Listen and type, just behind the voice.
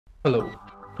Hello,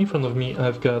 in front of me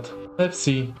I've got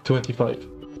FC25.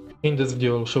 In this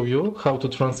video I'll show you how to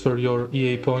transfer your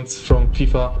EA points from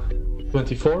FIFA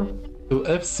 24 to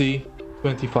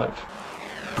FC25.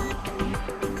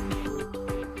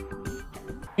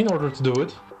 In order to do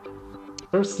it,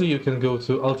 firstly you can go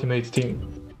to Ultimate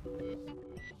Team.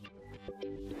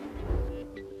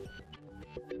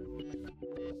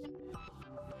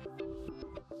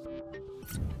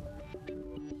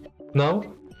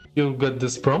 Now you'll get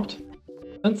this prompt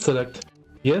and select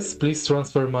yes, please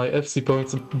transfer my FC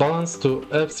points balance to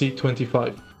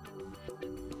FC25.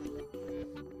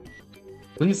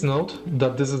 Please note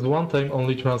that this is one-time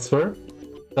only transfer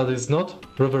that is not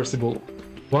reversible.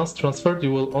 Once transferred,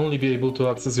 you will only be able to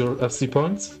access your FC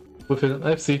points within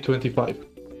FC25.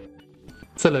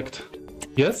 Select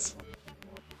yes,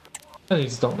 and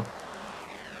it's done.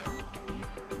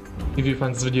 If you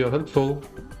find this video helpful,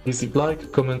 please leave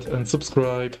like, comment and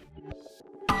subscribe.